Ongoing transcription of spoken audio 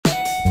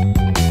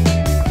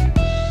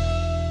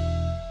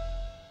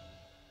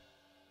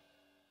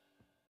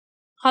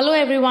Hello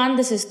everyone,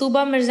 this is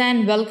Tuba Mirza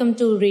and welcome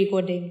to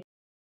Recoding.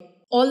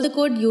 All the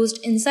code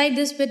used inside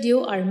this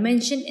video are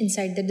mentioned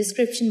inside the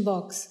description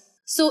box.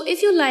 So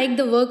if you like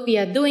the work we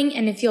are doing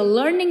and if you're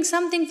learning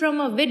something from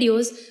our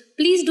videos,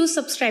 please do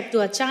subscribe to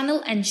our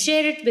channel and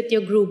share it with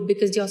your group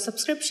because your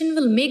subscription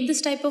will make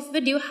this type of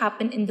video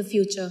happen in the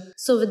future.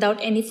 So without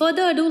any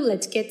further ado,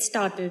 let's get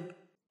started.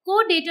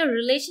 Core-data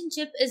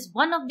relationship is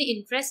one of the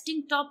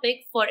interesting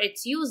topics for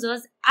its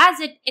users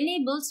as it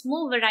enables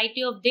more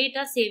variety of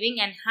data saving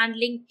and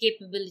handling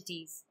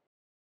capabilities.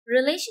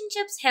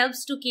 Relationships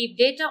helps to keep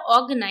data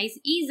organized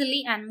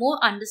easily and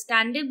more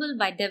understandable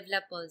by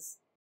developers.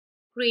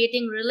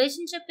 Creating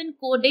relationship in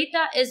core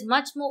data is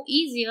much more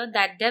easier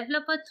than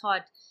developer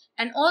thought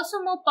and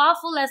also more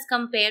powerful as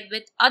compared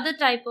with other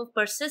type of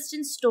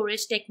persistent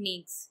storage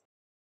techniques.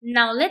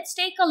 Now let's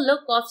take a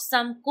look of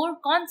some core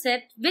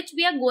concepts which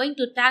we are going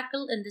to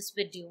tackle in this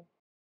video.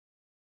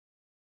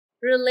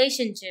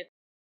 Relationship.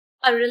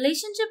 A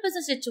relationship is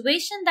a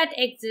situation that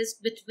exists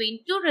between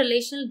two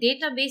relational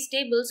database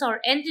tables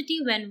or entity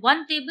when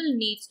one table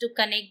needs to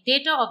connect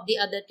data of the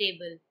other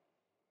table.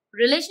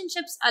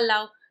 Relationships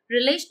allow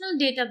relational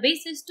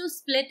databases to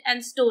split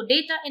and store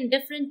data in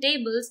different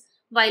tables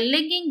while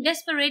linking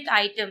disparate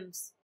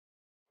items.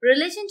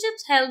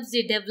 Relationships helps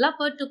the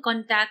developer to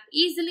contact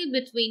easily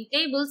between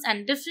tables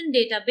and different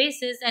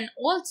databases and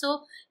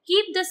also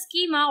keep the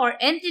schema or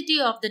entity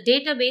of the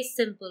database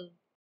simple.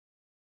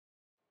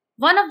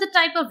 One of the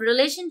type of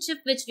relationship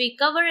which we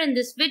cover in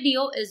this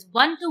video is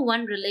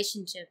one-to-one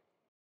relationship.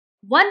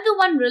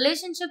 One-to-one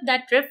relationship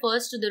that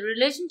refers to the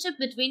relationship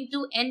between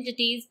two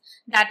entities,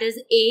 that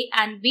is A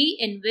and B,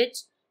 in which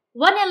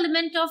one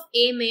element of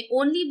A may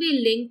only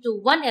be linked to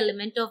one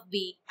element of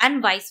B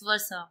and vice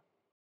versa.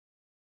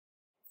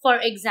 For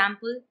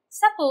example,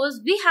 suppose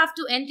we have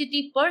two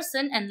entity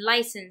person and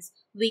license.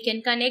 We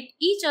can connect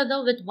each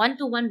other with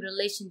one-to-one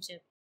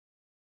relationship.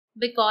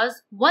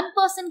 Because one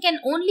person can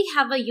only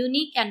have a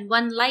unique and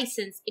one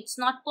license, it's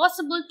not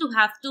possible to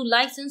have two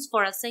licenses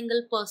for a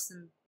single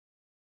person.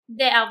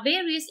 There are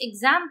various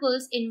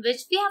examples in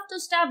which we have to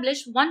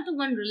establish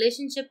one-to-one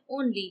relationship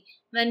only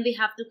when we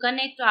have to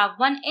connect our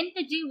one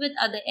entity with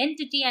other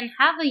entity and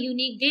have a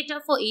unique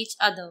data for each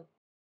other.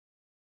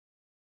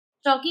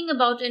 Talking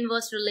about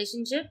inverse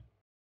relationship.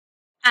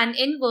 An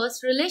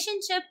inverse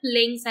relationship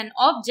links an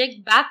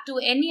object back to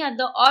any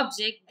other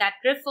object that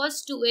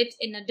refers to it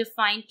in a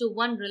defined to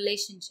one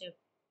relationship.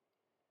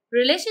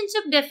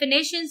 Relationship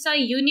definitions are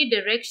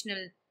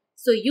unidirectional,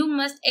 so you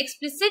must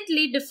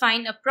explicitly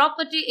define a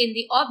property in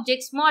the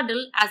object's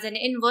model as an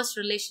inverse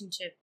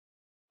relationship.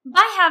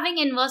 By having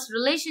inverse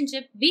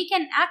relationship, we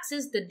can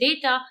access the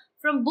data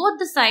from both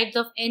the sides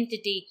of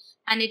entity,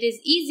 and it is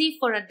easy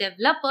for a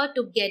developer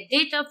to get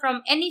data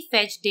from any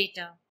fetch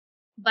data.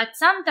 But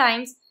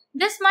sometimes,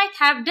 this might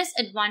have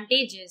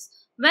disadvantages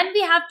when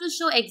we have to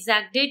show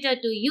exact data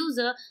to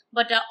user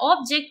but our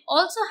object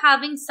also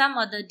having some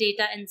other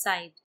data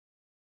inside.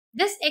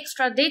 This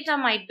extra data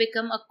might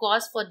become a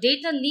cause for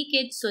data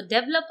leakage, so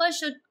developers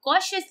should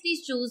cautiously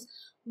choose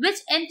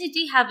which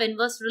entity have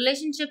inverse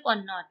relationship or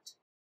not.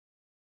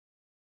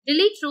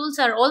 Delete rules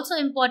are also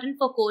important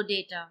for core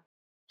data.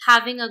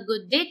 Having a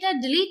good data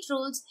delete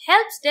rules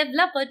helps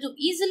developer to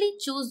easily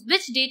choose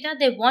which data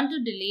they want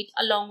to delete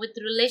along with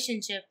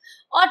relationship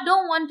or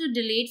don't want to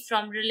delete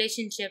from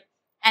relationship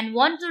and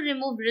want to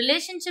remove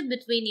relationship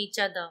between each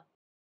other.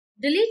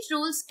 Delete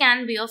rules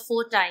can be of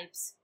four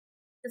types.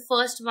 The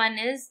first one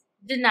is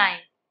deny.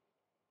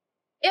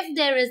 If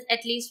there is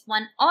at least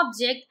one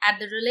object at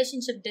the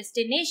relationship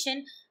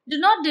destination, do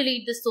not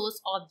delete the source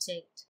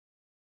object.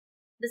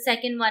 The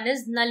second one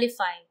is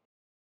nullify.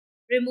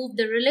 Remove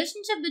the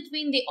relationship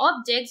between the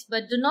objects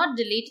but do not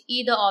delete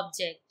either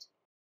object.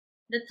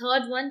 The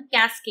third one,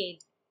 cascade.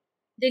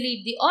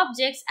 Delete the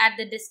objects at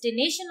the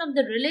destination of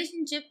the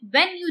relationship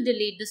when you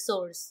delete the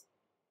source.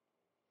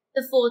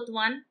 The fourth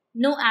one,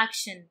 no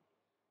action.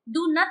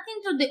 Do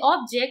nothing to the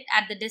object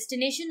at the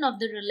destination of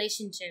the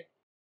relationship.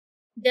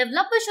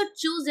 Developers should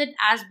choose it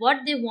as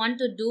what they want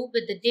to do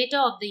with the data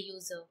of the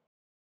user.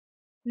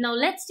 Now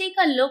let's take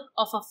a look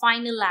of a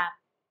final app.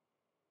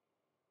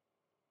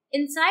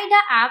 Inside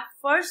the app,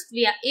 first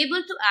we are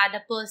able to add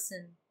a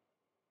person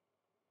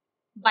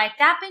by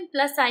tapping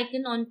plus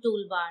icon on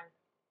toolbar.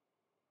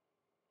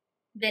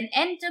 Then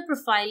enter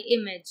profile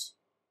image.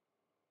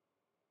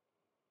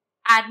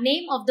 Add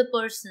name of the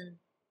person.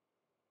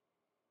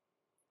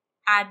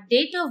 Add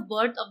date of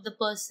birth of the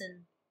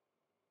person.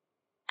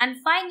 And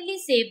finally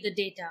save the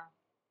data.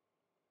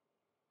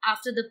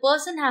 After the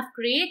person have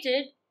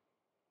created,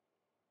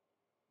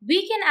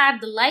 we can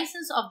add the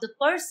license of the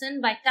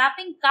person by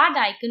tapping card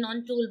icon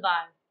on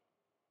toolbar.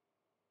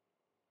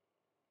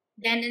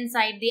 Then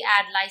inside the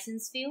add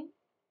license view,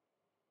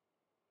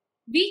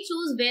 we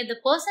choose where the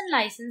person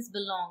license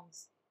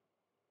belongs.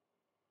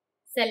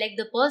 Select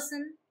the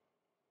person.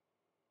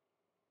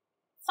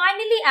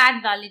 Finally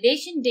add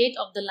validation date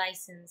of the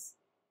license.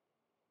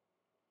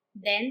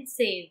 Then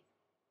save.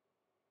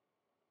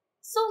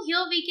 So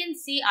here we can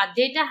see our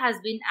data has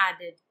been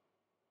added.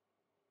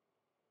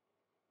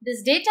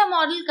 This data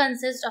model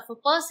consists of a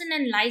person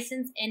and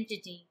license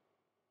entity,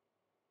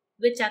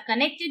 which are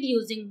connected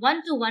using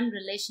one-to-one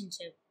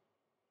relationship.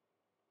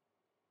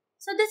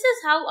 So this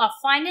is how our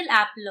final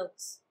app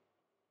looks.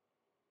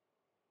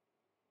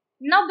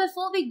 Now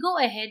before we go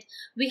ahead,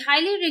 we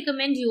highly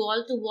recommend you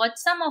all to watch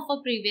some of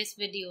our previous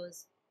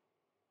videos.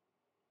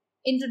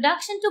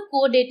 Introduction to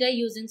core data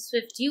using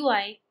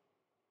SwiftUI,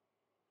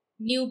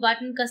 new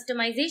button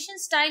customization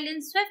style in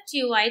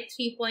SwiftUI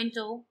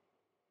 3.0,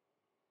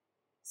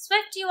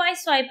 SwiftUI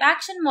swipe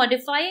action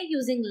modifier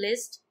using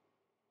list,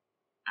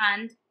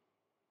 and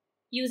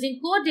using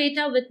core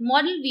data with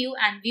model view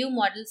and view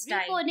model style.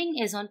 Recording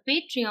is on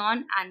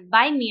Patreon and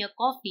Buy Me a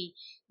Coffee.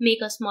 Make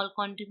a small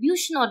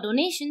contribution or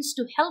donations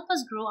to help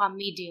us grow our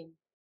medium.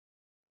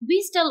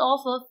 We still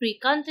offer free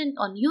content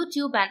on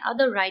YouTube and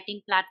other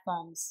writing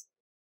platforms.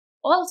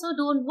 Also,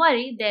 don't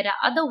worry, there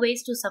are other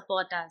ways to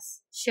support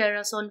us. Share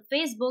us on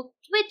Facebook,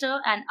 Twitter,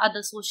 and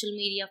other social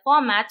media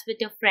formats with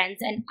your friends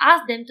and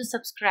ask them to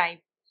subscribe.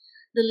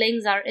 The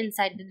links are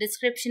inside the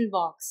description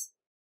box.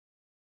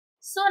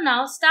 So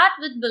now start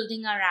with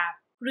building our app.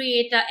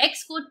 Create a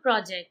Xcode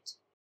project.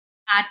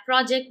 Add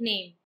project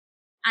name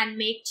and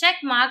make check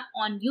mark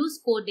on use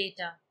core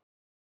data.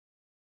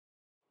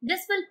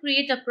 This will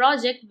create a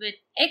project with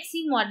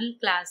XE model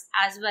class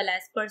as well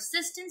as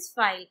persistence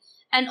file,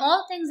 and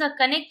all things are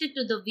connected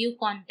to the view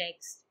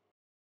context.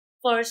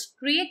 First,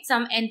 create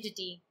some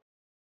entity.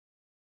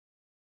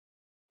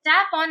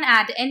 Tap on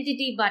Add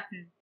Entity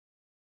button.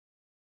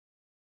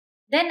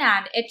 Then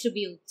add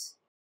attributes.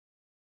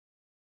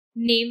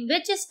 Name,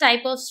 which is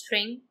type of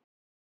string.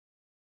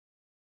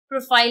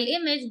 Profile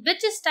image,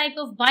 which is type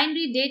of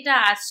binary data.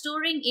 As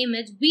storing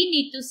image, we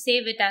need to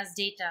save it as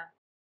data.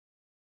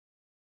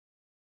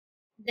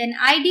 Then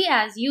ID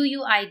as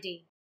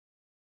UUID.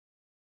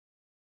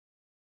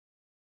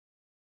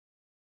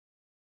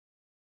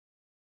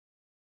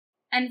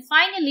 And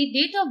finally,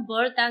 date of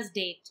birth as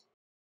date.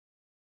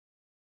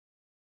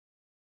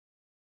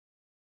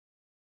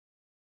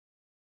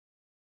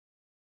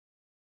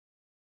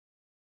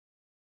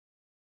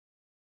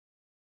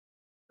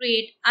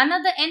 Create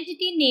another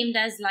entity named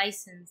as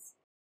license.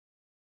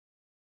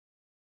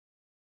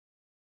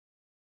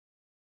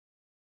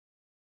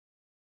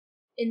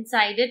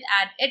 Inside it,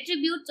 add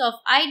attributes of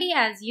ID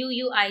as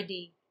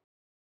UUID.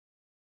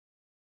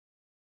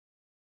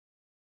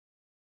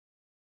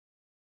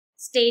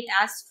 State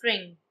as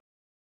string.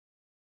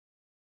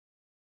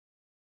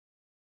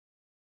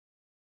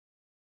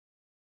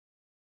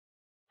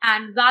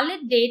 And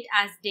valid date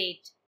as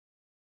date.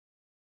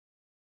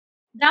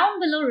 Down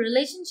below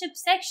relationship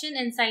section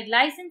inside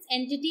license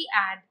entity,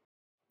 add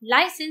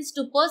license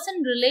to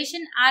person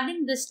relation.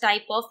 Adding this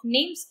type of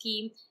name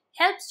scheme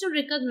helps to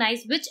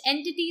recognize which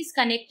entity is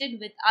connected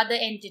with other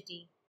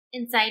entity.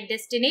 Inside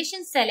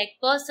destination,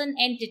 select person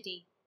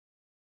entity.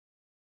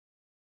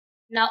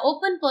 Now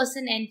open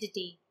person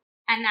entity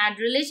and add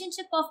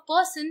relationship of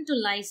person to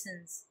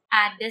license.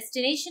 Add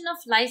destination of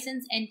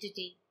license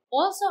entity.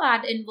 Also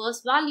add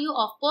inverse value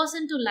of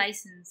person to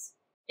license.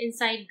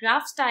 Inside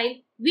graph style,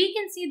 we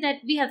can see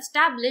that we have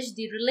established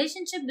the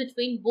relationship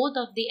between both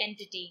of the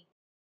entity.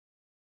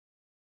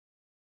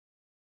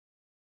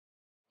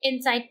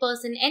 Inside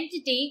person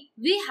entity,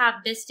 we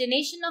have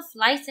destination of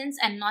license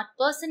and not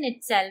person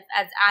itself,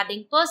 as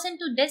adding person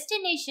to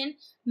destination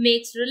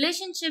makes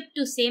relationship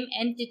to same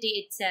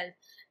entity itself,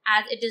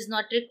 as it is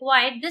not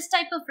required this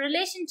type of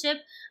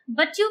relationship,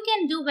 but you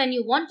can do when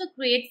you want to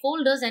create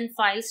folders and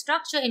file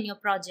structure in your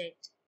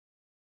project.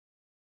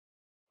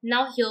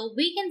 Now here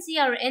we can see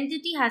our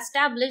entity has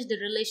established the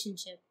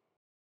relationship.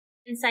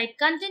 Inside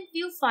content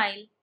view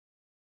file,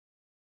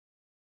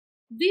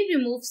 we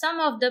remove some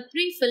of the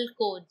pre-filled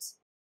codes.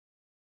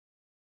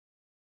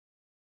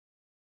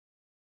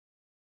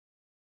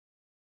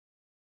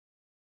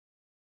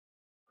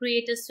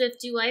 Create a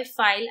SwiftUI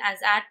file as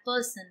add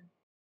person.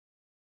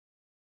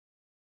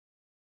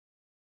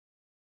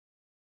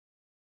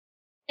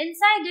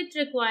 Inside it,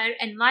 require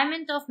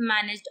environment of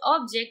managed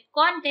object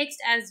context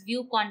as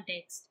view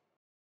context.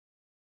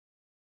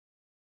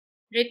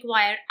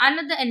 Require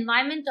another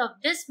environment of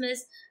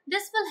dismiss.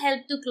 This will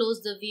help to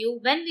close the view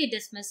when we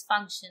dismiss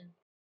function.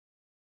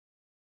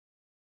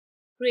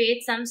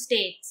 Create some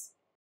states.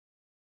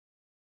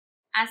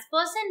 As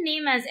person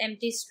name as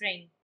empty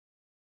string.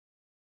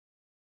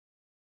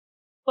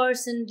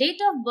 Person date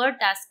of birth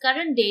as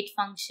current date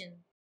function.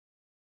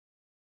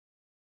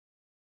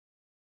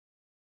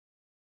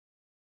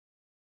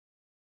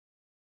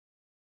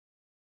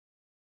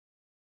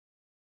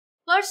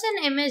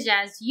 Person image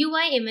as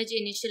UI image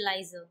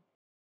initializer.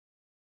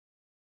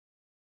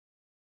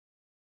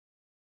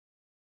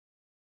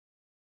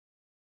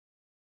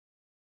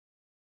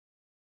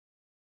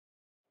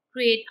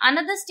 Create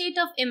another state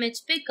of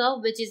image picker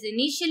which is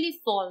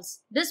initially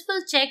false. This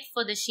will check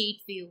for the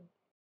sheet view.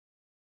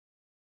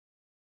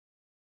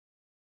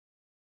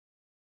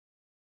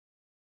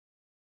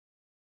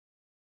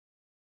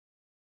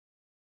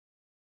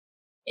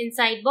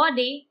 Inside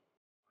body,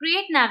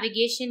 Create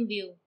navigation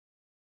view.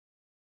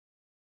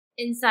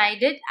 Inside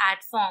it, add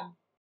form.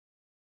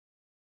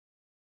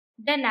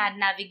 Then add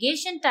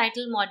navigation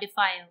title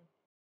modifier.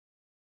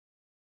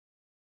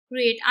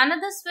 Create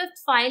another Swift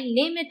file,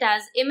 name it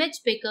as image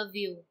picker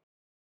view.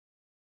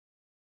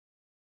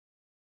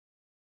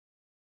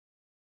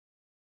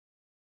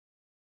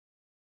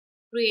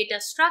 Create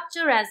a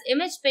structure as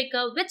image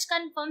picker which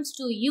conforms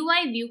to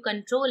UI view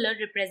controller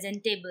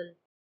representable.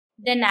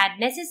 Then add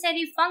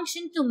necessary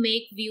function to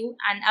make view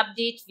and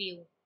update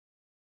view.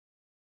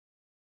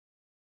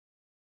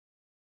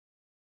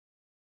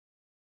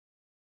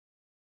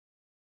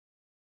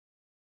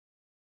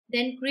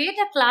 Then create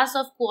a class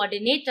of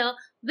coordinator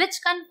which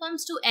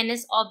conforms to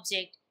NS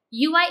object,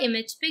 UI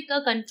image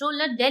picker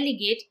controller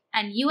delegate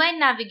and UI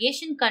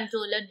navigation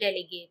controller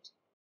delegate.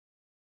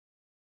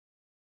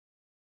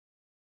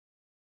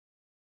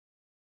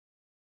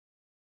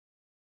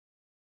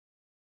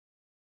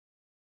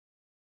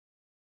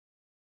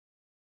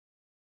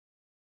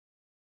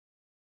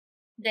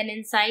 Then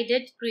inside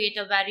it, create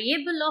a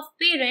variable of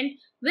parent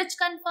which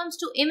conforms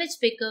to image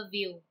picker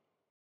view.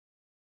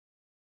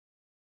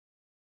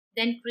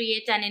 Then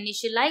create an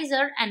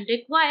initializer and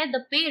require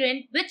the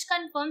parent which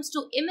conforms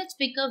to image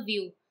picker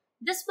view.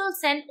 This will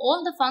send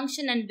all the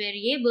function and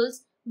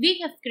variables we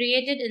have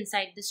created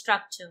inside the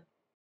structure.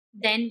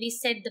 Then we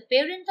set the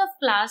parent of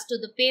class to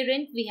the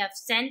parent we have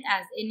sent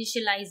as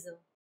initializer.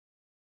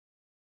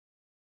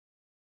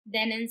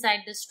 Then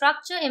inside the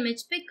structure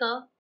image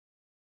picker,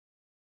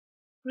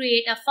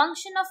 create a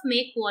function of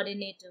make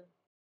coordinator.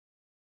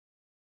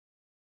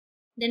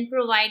 Then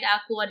provide our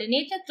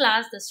coordinator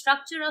class the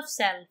structure of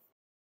self.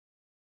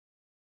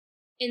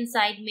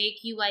 Inside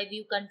make UI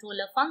view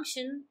controller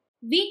function,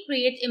 we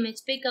create image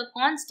picker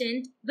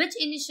constant which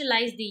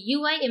initialize the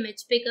UI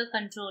image picker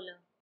controller.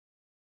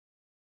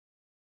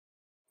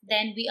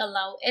 Then we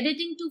allow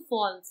editing to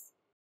false.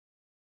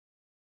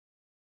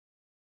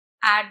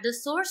 Add the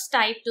source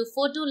type to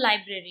photo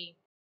library.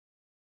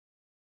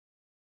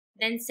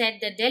 Then set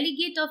the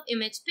delegate of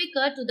image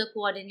picker to the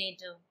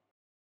coordinator.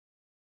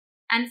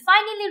 And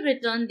finally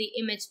return the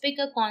image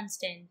picker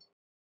constant.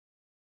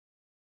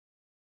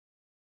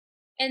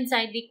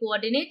 Inside the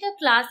coordinator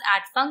class,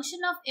 add function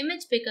of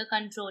image picker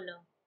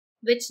controller,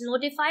 which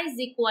notifies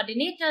the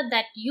coordinator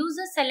that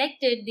user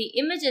selected the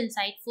image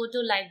inside photo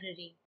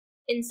library.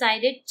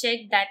 Inside it,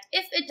 check that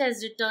if it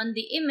has returned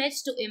the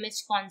image to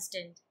image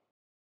constant,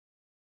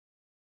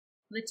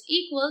 which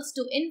equals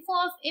to info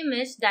of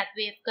image that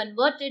we have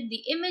converted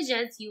the image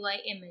as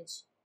UI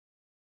image.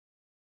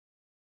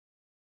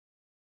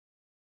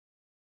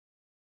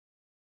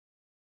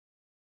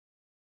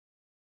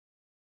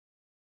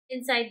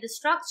 Inside the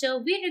structure,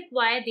 we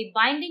require the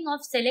binding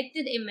of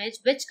selected image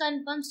which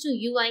conforms to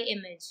UI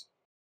image.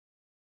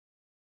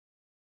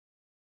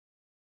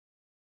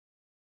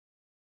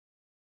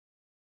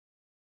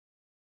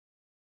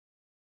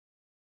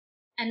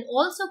 And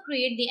also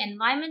create the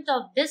environment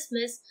of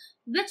dismiss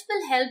which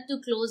will help to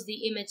close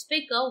the image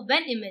picker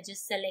when image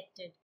is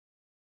selected.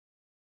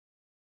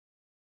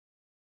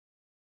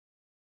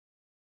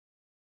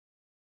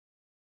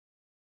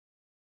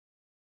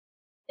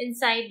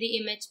 Inside the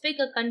image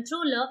picker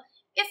controller,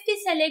 if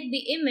we select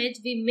the image,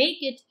 we make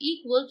it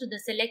equal to the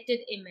selected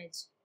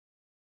image.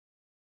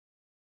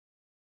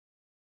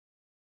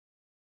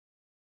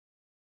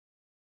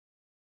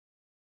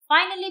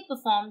 Finally,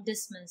 perform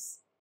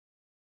dismiss.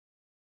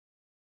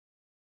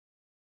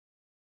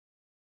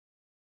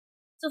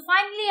 So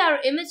finally, our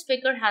image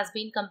picker has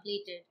been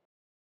completed.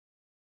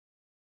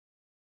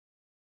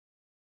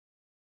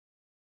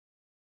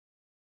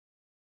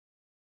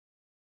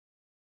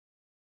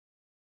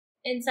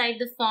 Inside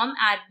the form,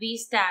 add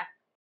vStack.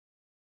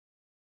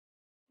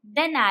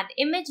 Then add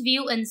image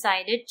view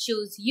inside it,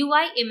 choose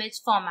UI image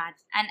format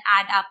and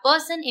add our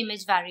person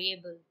image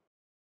variable.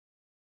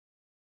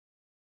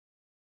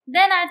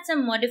 Then add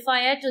some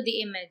modifier to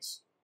the image.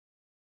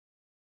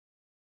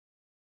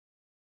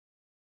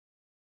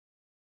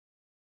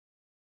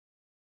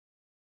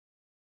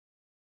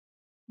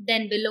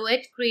 Then below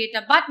it, create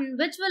a button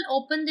which will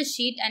open the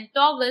sheet and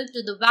toggle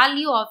to the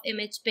value of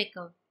image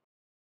picker.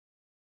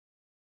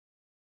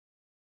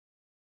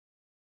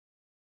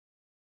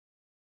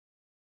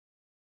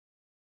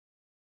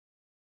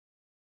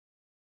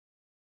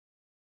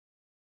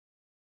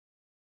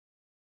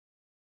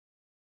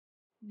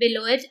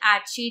 Below it,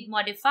 add sheet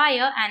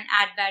modifier and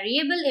add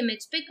variable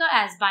image picker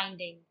as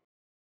binding.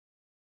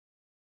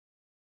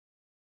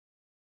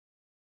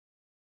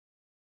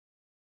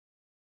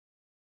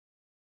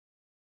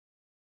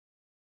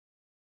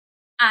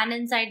 And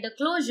inside the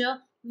closure,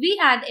 we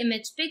add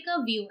image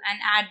picker view and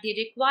add the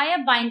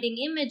required binding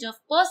image of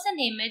person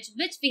image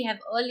which we have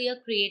earlier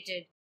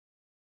created.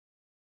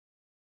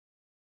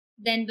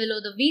 Then below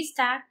the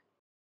vStack,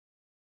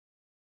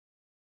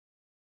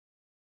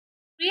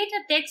 create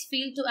a text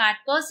field to add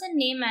person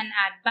name and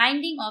add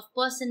binding of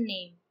person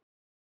name.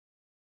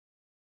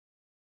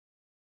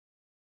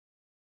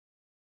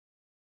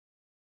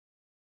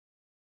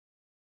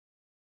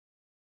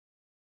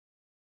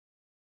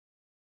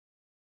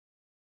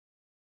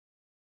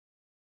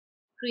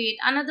 create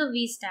another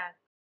vstack.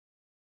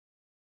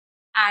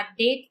 Add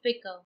date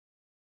picker.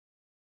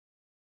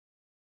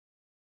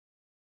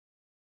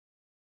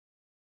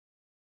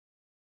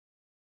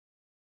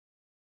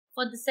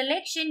 For the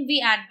selection,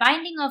 we add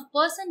binding of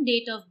person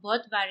date of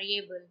birth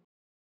variable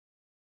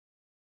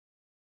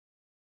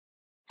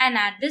and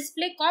add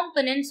display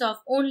components of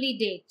only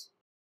date.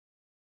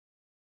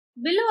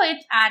 Below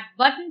it, add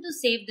button to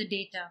save the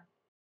data.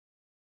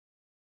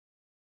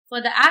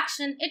 For the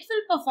action, it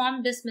will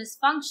perform dismiss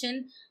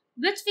function,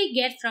 which we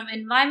get from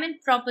environment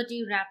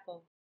property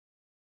wrapper.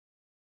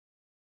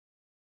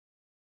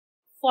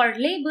 For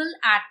label,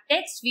 add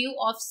text view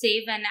of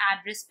save and add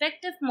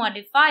respective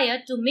modifier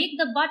to make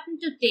the button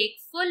to take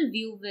full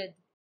view width.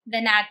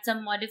 Then add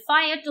some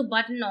modifier to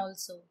button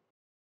also.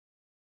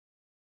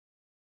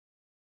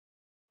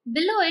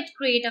 Below it,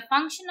 create a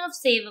function of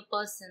save a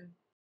person.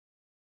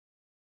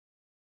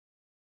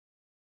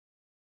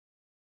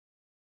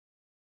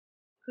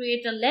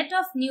 Create a let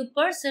of new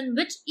person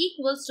which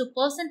equals to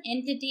person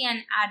entity and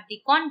add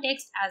the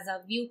context as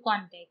a view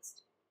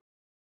context.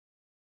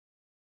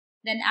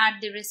 Then add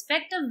the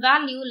respective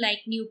value like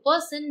new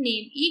person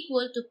name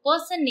equal to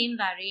person name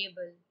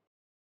variable.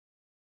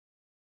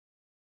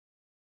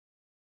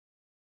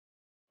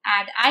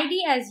 Add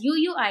ID as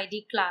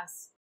UUID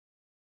class.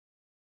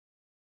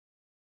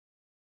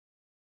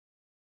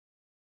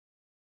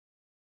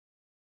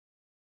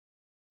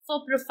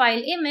 For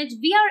profile image,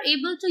 we are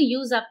able to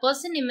use a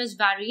person image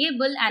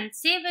variable and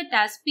save it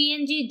as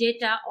PNG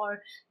data or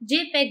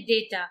JPEG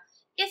data.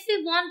 If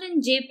we want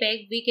in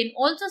JPEG, we can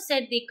also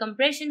set the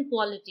compression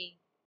quality.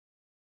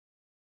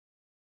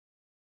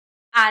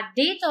 Add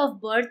date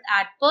of birth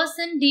at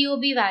person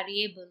DOB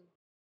variable.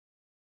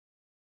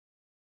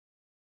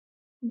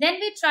 Then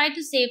we try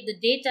to save the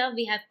data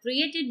we have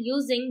created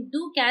using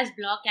do catch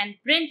block and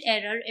print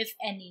error if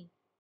any.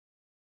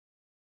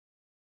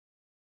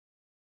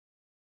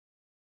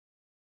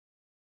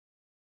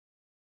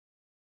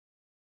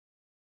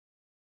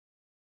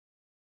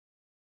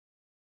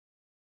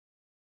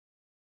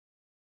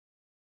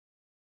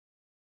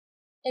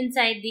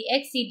 Inside the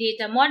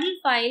XCData model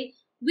file,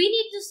 we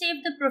need to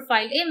save the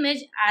profile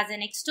image as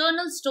an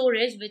external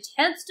storage, which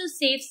helps to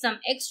save some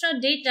extra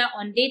data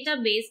on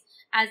database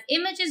as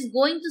image is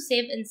going to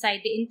save inside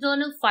the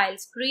internal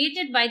files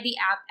created by the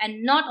app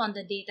and not on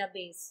the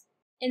database.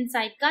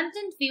 Inside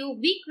content view,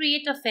 we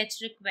create a fetch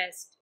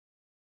request.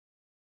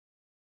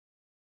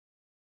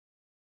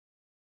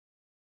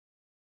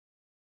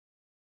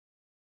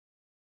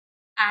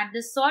 Add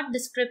the sort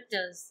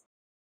descriptors.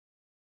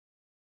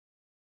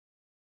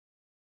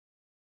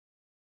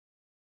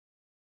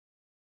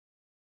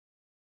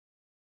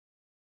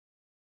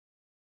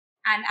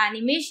 And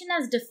animation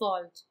as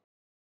default.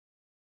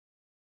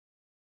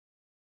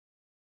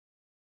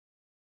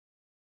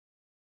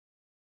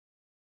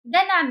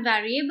 Then add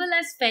variable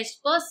as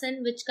fetched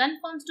person which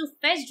conforms to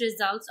fetched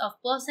results of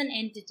person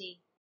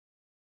entity.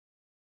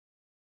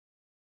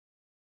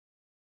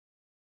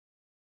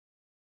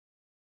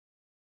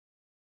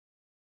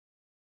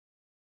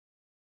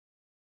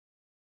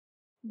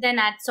 Then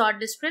add sort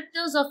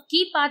descriptors of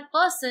key path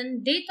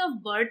person, date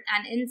of birth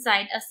and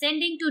inside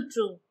ascending to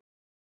true.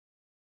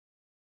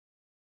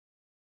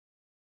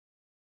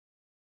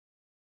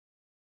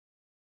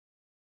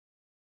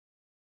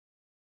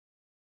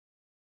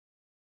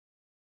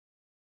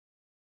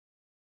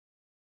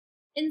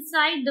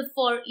 Inside the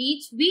for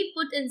each, we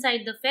put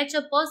inside the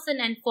fetcher person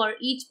and for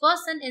each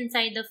person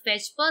inside the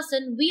fetch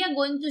person, we are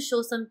going to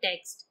show some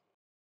text.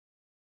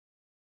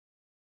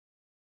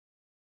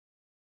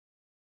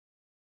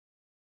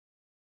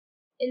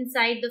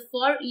 Inside the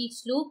for each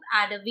loop,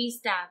 add a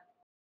vstack.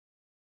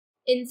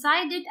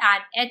 Inside it,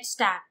 add edge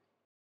stack.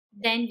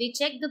 Then we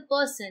check the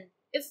person.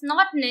 If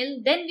not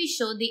nil, then we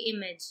show the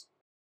image.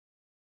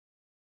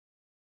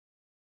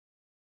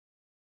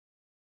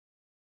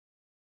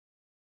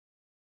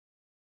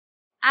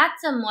 Add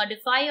some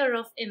modifier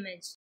of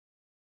image.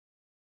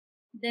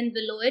 Then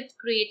below it,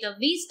 create a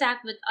vstack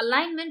with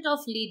alignment of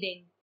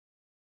leading.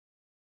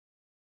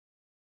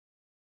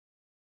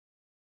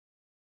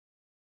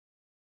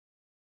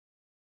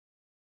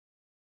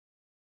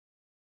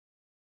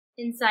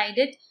 Inside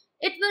it,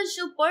 it will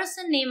show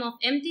person name of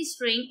empty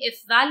string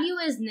if value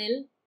is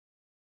nil.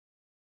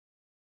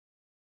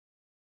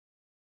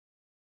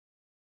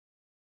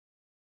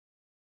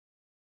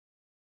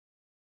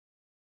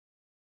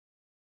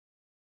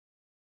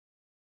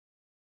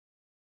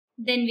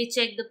 Then we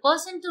check the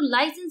person to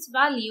license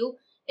value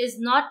is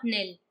not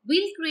nil.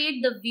 We'll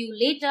create the view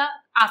later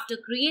after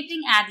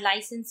creating add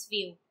license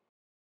view.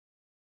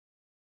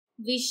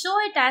 We show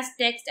it as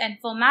text and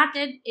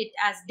formatted it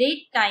as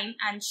date time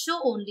and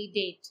show only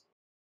date.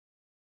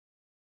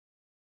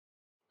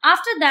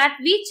 After that,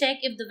 we check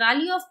if the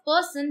value of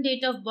person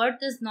date of birth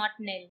is not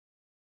nil.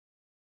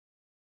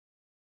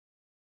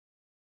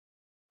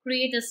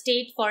 Create a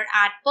state for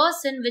add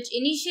person which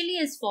initially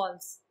is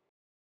false.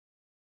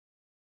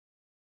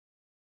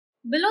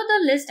 Below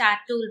the list add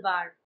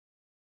toolbar.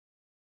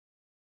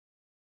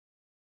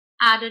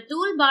 Add a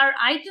toolbar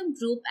item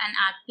group and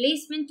add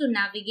placement to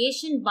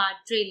navigation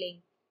bar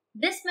trailing.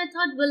 This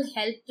method will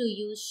help to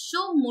use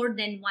show more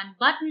than one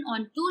button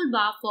on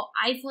toolbar for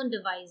iPhone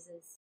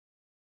devices.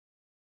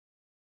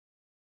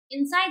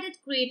 Inside it,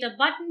 create a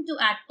button to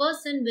add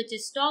person, which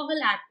is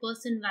toggle add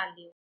person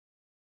value.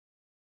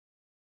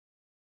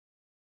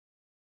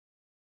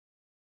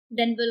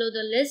 Then below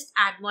the list,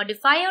 add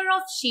modifier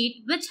of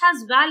sheet which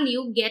has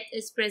value get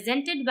is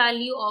presented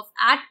value of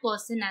add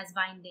person as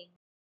binding.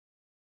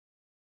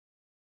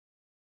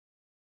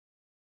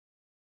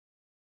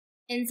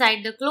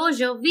 Inside the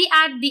closure, we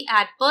add the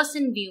add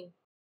person view.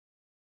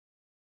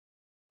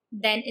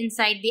 Then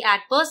inside the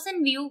add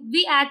person view,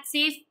 we add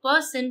save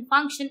person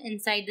function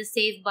inside the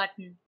save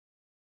button.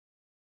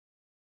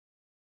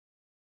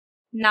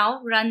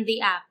 Now run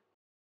the app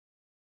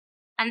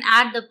and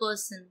add the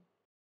person.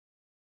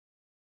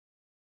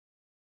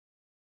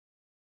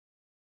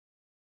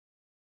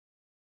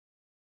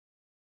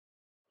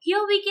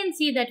 Here we can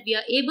see that we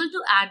are able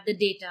to add the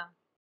data.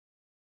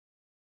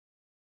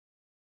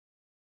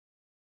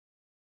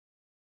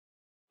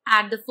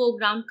 Add the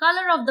foreground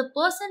color of the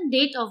person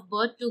date of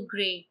birth to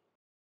gray.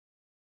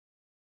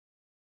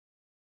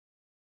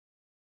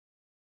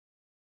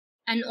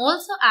 And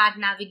also add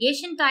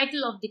navigation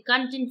title of the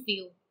content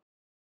view.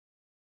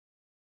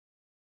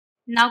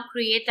 Now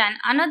create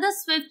another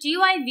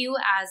SwiftUI view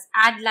as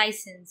add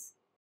license.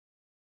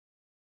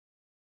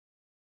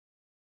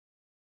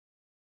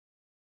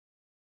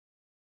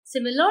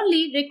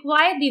 Similarly,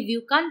 require the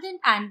view content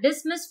and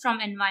dismiss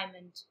from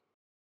environment.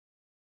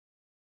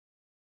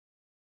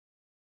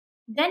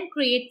 Then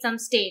create some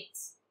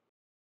states.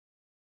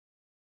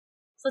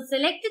 For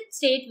selected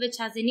state which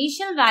has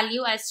initial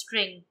value as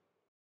string.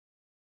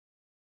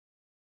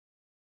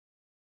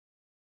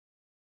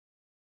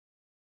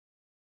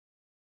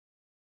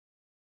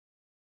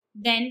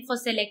 Then for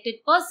selected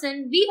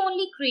person, we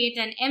only create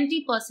an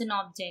empty person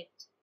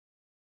object.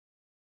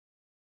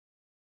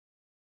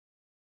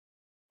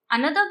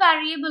 Another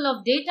variable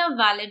of data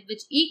valid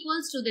which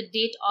equals to the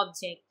date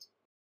object.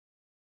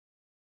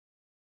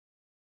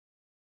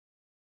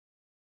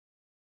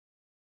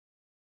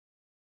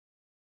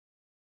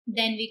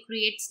 Then we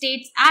create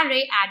states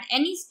array, add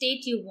any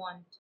state you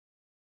want.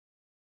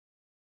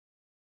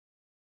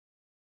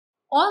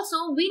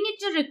 Also, we need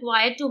to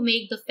require to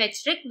make the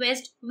fetch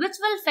request which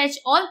will fetch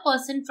all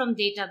person from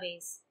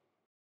database.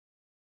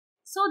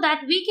 So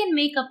that we can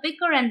make a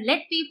picker and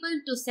let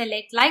people to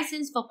select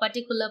license for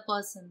particular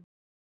person.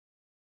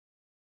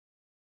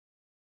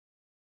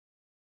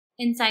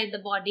 Inside the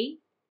body,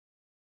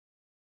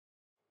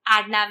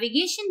 add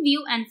navigation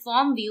view and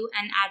form view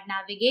and add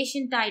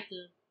navigation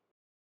title.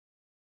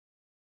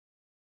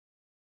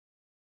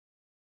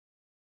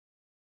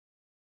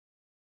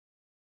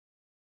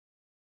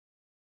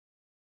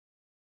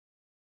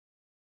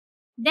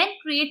 Then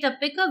create a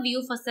picker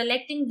view for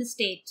selecting the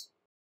state.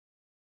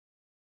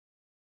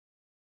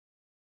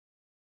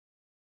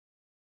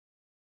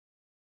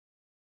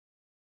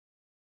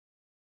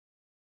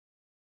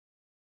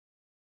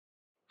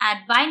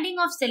 Add binding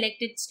of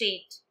selected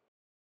state.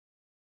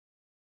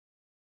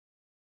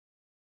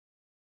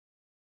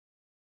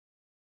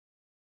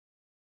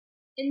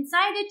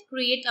 Inside it,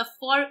 create a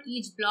for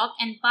each block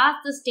and pass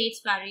the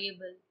states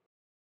variable.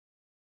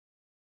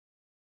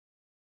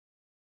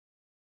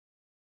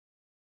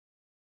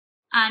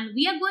 And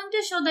we are going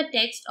to show the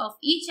text of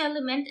each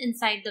element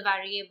inside the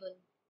variable.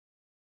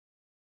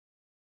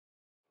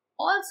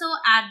 Also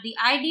add the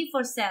ID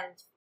for self.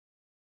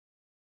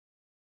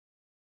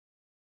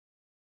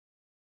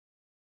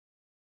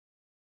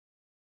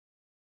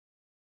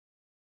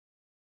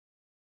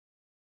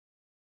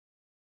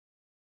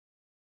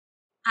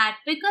 Add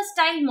picker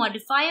style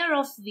modifier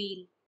of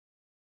wheel.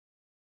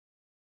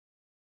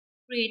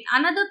 Create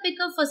another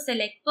picker for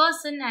select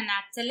person and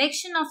add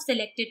selection of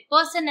selected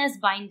person as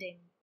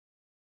binding.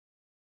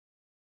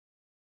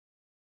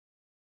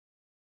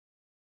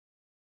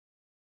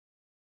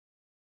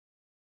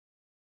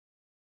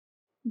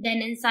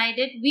 Then inside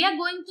it, we are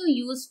going to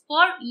use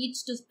for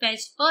each to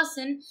fetch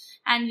person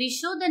and we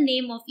show the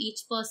name of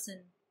each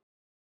person.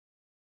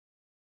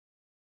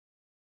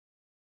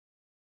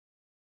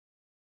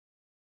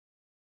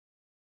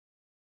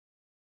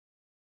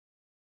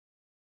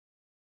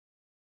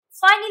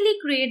 Finally,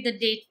 create the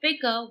date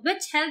picker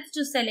which helps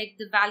to select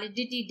the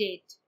validity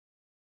date.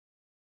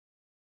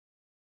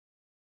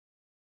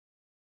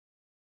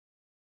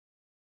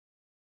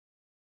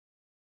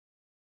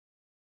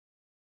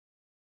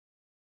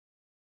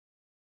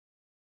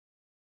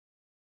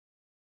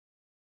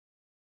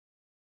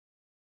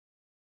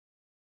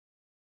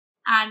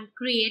 And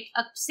create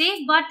a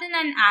save button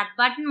and add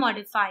button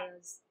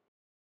modifiers.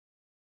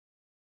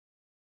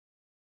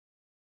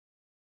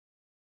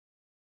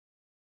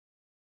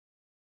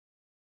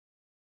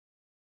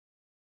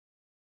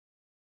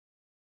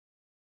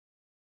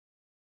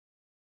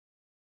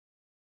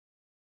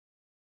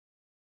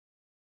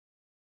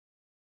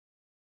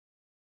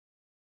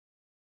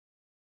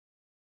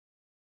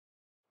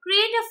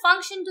 Create a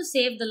function to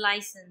save the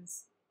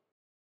license.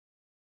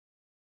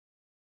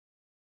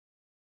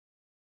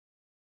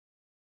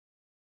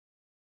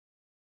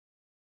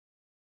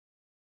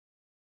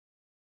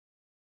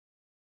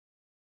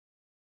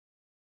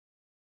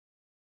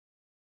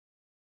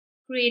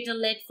 Create a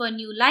let for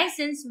new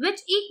license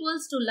which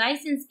equals to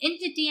license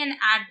entity and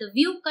add the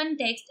view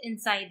context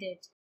inside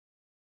it.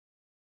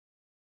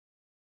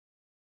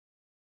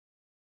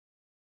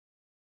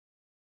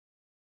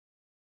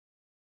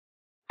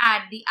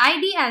 Add the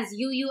ID as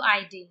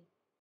UUID.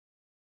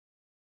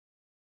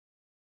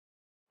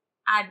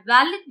 Add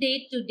valid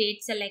date to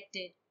date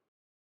selected.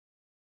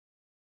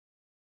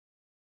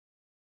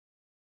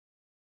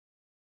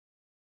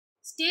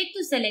 State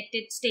to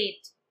selected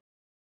state.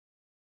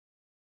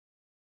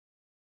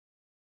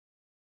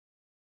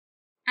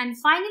 And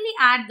finally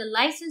add the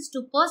license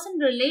to person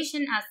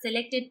relation as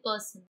selected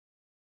person.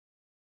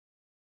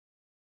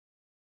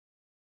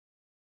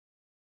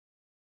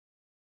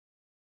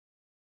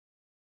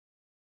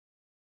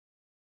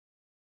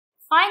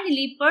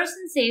 Finally,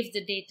 person saves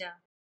the data.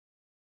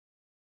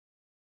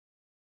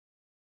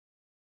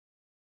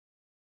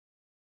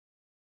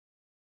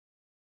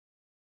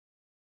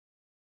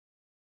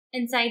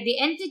 Inside the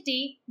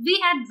entity,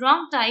 we add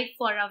wrong type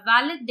for a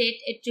valid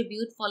date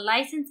attribute for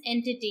license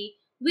entity.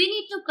 We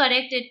need to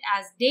correct it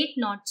as date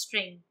not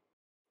string.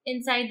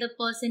 Inside the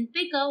person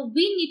picker,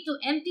 we need to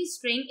empty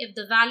string if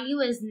the value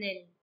is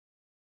nil.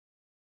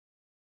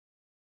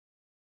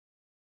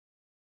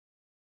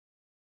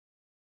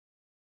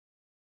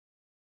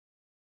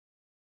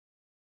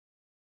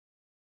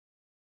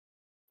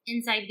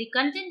 Inside the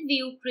content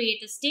view,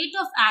 create a state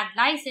of add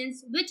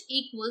license which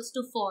equals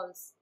to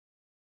false.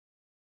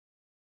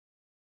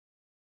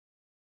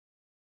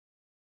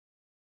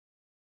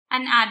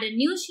 And add a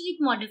new sheet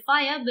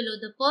modifier below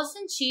the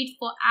person sheet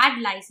for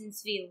add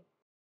license view.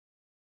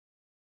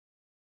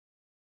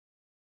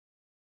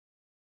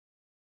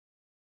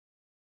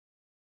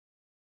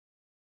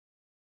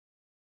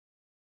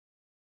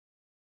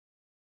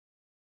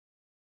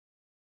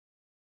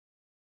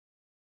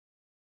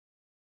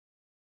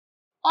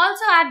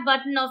 Also add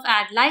button of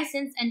add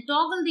license and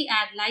toggle the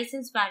add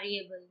license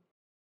variable.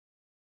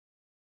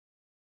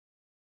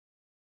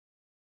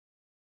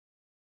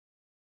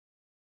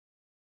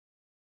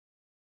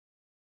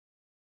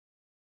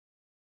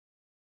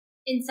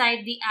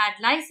 Inside the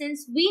add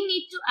license, we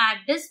need to add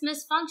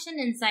dismiss function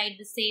inside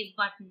the save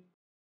button.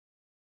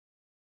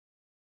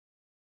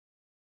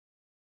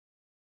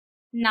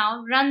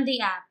 Now run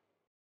the app.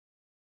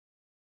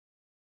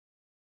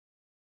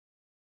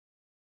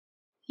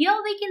 Here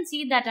we can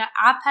see that our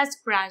app has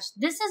crashed.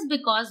 This is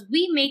because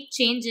we make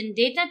change in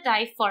data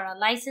type for a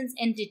license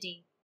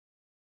entity.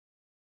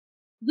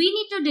 We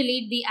need to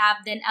delete the app,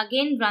 then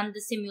again run the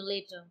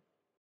simulator.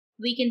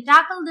 We can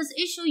tackle this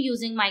issue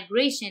using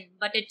migration,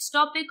 but it's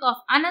topic of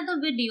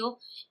another video.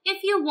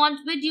 If you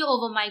want video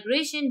over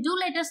migration, do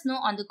let us know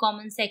on the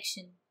comment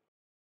section.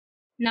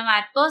 Now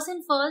add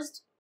person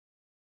first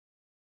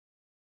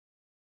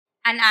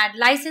and add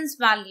license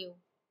value.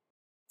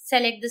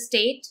 Select the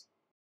state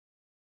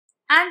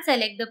and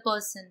select the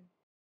person.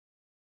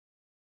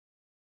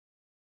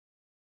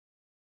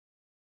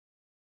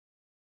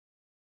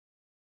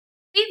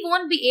 We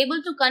won't be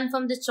able to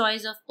confirm the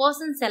choice of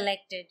person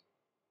selected.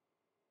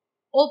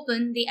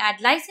 Open the add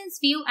license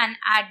view and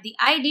add the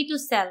ID to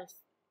self.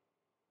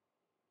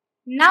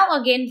 Now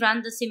again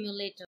run the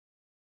simulator.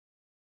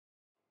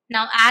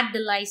 Now add the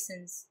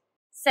license.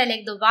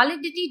 Select the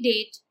validity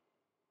date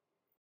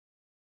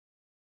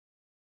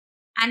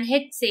and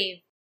hit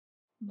save.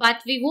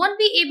 But we won't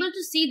be able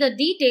to see the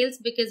details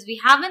because we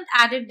haven't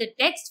added the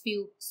text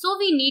view, so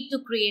we need to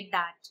create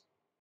that.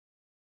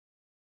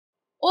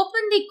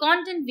 Open the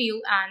content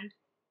view and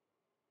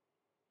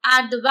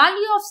add the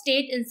value of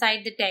state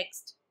inside the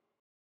text.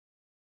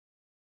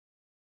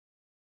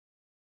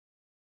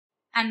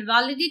 And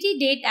validity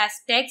date as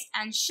text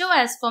and show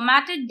as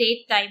formatted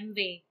date time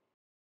way.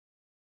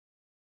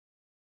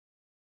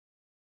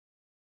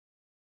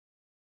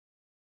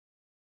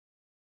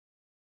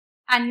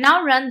 And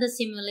now run the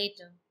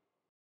simulator.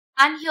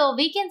 And here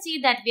we can see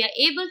that we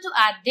are able to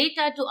add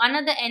data to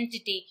another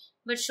entity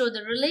but show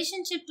the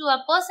relationship to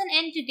a person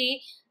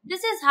entity.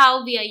 This is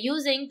how we are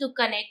using to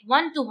connect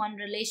one-to-one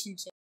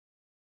relationship.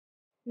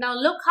 Now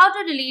look how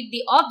to delete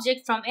the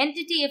object from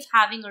entity if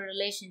having a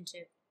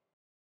relationship.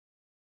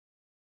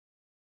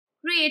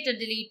 Create a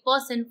delete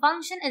person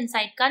function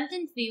inside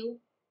content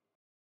view.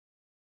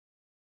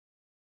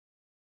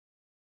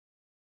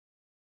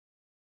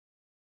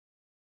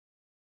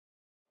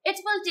 It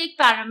will take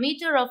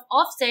parameter of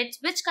offset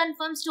which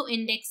confirms to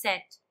index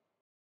set.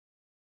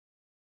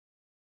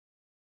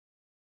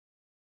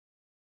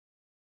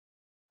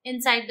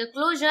 Inside the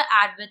closure,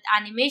 add with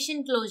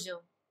animation closure.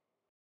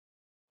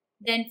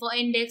 Then for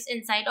index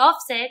inside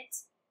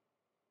offsets,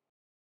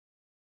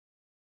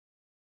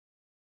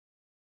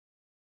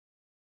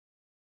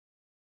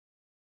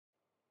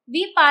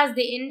 we pass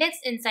the index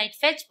inside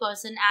fetch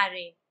person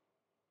array.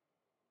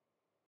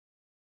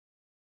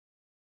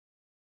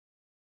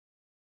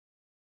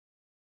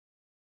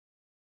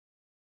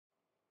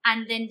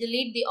 And then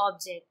delete the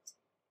object.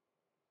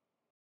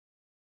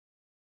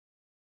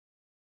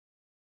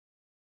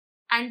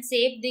 And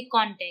save the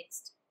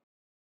context.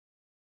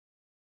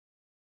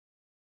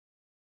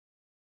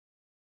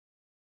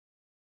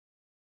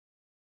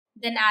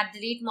 Then add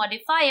delete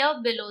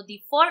modifier below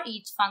the for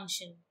each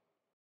function.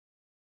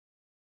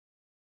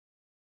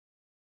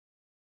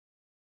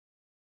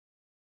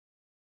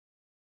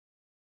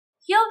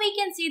 Here we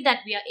can see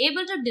that we are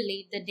able to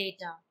delete the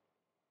data.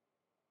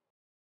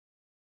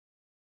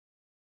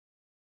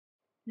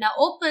 Now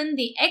open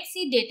the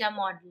XC data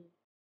model.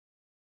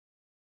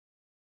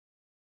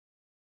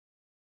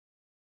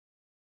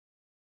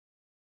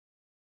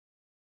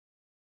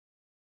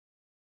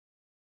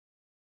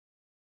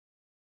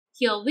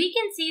 Here we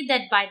can see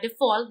that by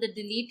default the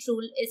delete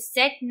rule is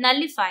set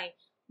nullify,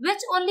 which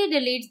only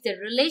deletes the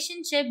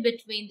relationship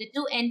between the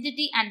two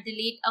entities and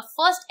delete a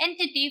first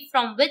entity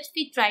from which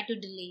we try to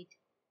delete.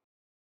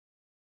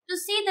 To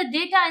see the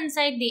data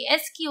inside the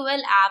SQL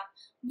app,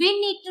 we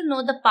need to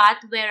know the path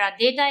where our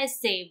data is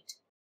saved.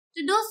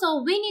 To do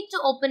so, we need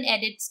to open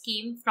Edit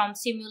Scheme from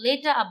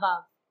Simulator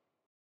above.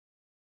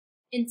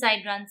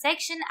 Inside Run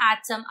section, add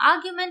some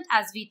argument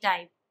as we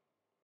type.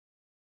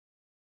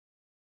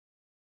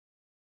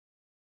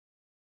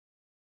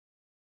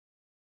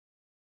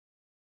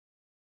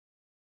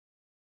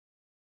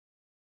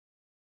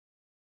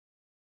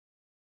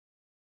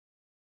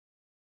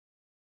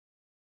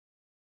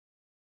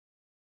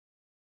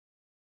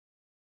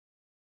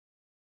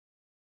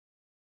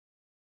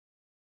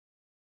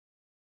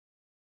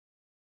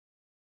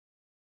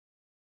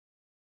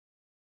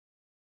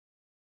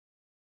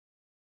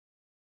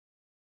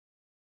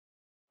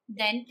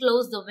 Then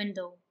close the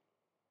window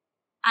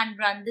and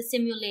run the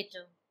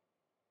simulator.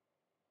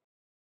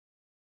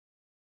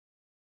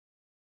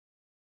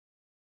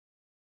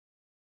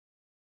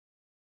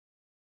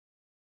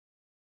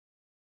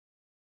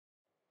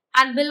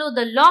 And below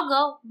the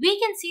logger, we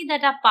can see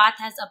that our path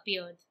has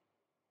appeared.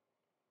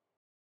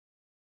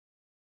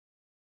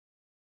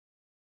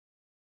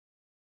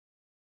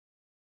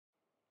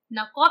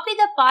 Now copy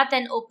the path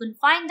and open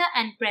Finder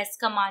and press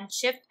Command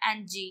Shift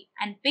and G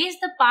and paste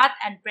the path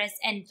and press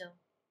Enter.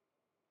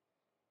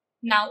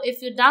 Now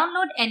if you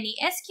download any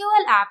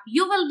SQL app,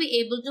 you will be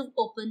able to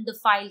open the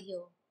file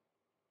here.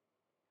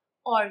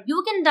 Or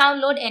you can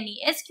download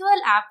any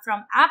SQL app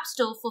from App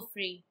Store for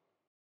free.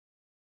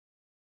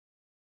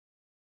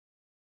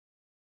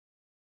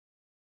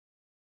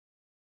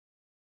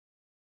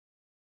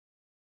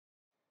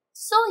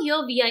 So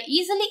here we are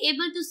easily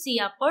able to see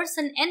our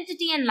person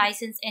entity and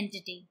license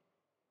entity.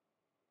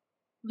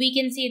 We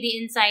can see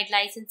the inside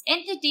license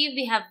entity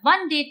we have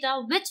one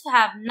data which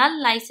have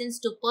null license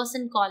to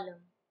person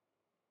column.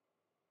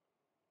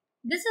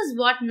 This is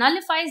what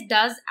Nullify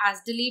does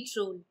as delete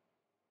rule.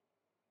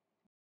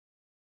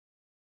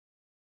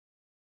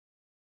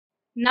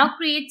 Now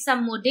create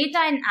some more data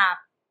in app.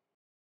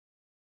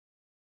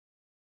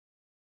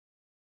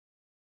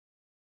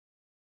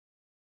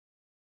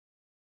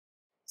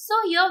 So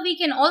here we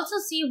can also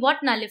see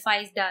what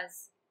Nullify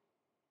does.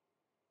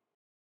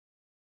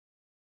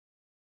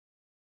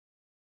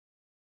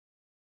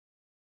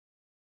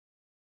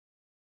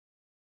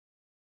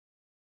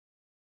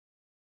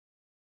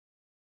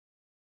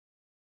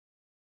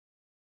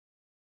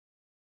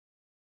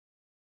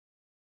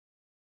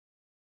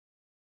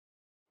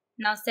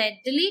 Now set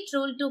delete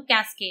rule to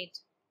Cascade.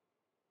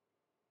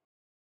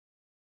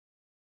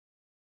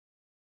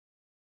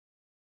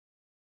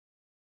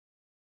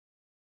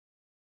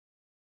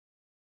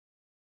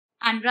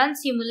 And run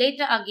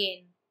simulator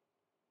again.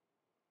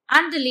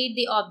 And delete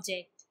the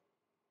object.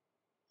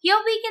 Here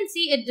we can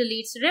see it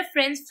deletes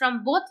reference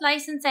from both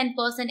license and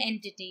person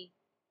entity.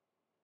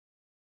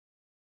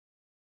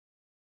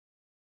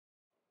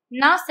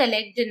 Now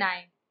select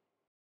deny.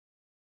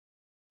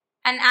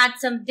 And add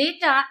some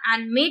data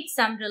and make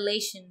some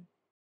relation.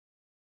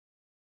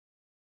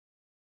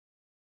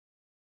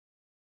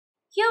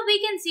 Here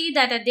we can see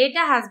that a data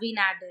has been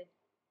added.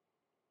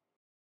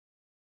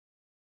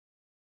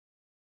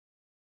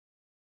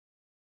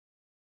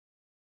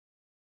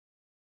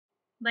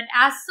 But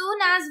as soon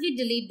as we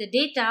delete the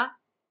data,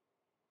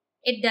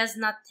 it does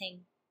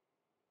nothing.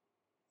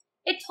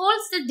 It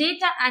holds the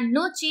data and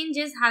no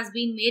changes has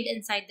been made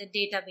inside the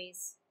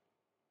database.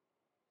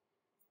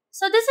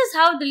 So this is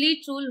how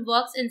delete rule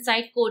works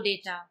inside core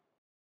data.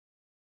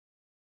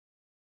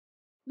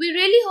 We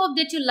really hope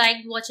that you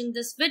liked watching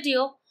this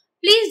video.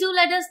 Please do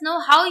let us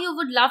know how you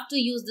would love to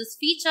use this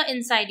feature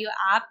inside your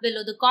app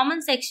below the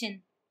comment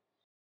section.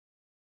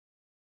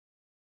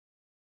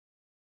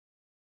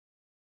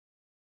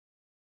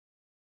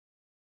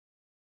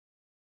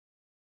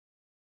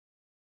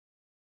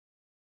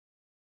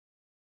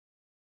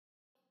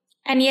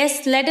 And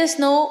yes, let us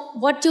know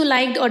what you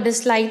liked or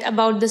disliked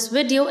about this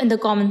video in the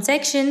comment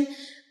section.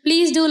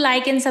 Please do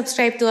like and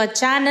subscribe to our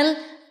channel.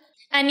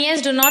 And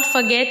yes, do not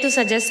forget to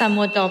suggest some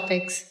more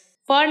topics.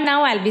 For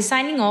now, I'll be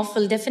signing off.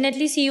 We'll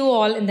definitely see you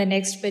all in the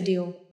next video.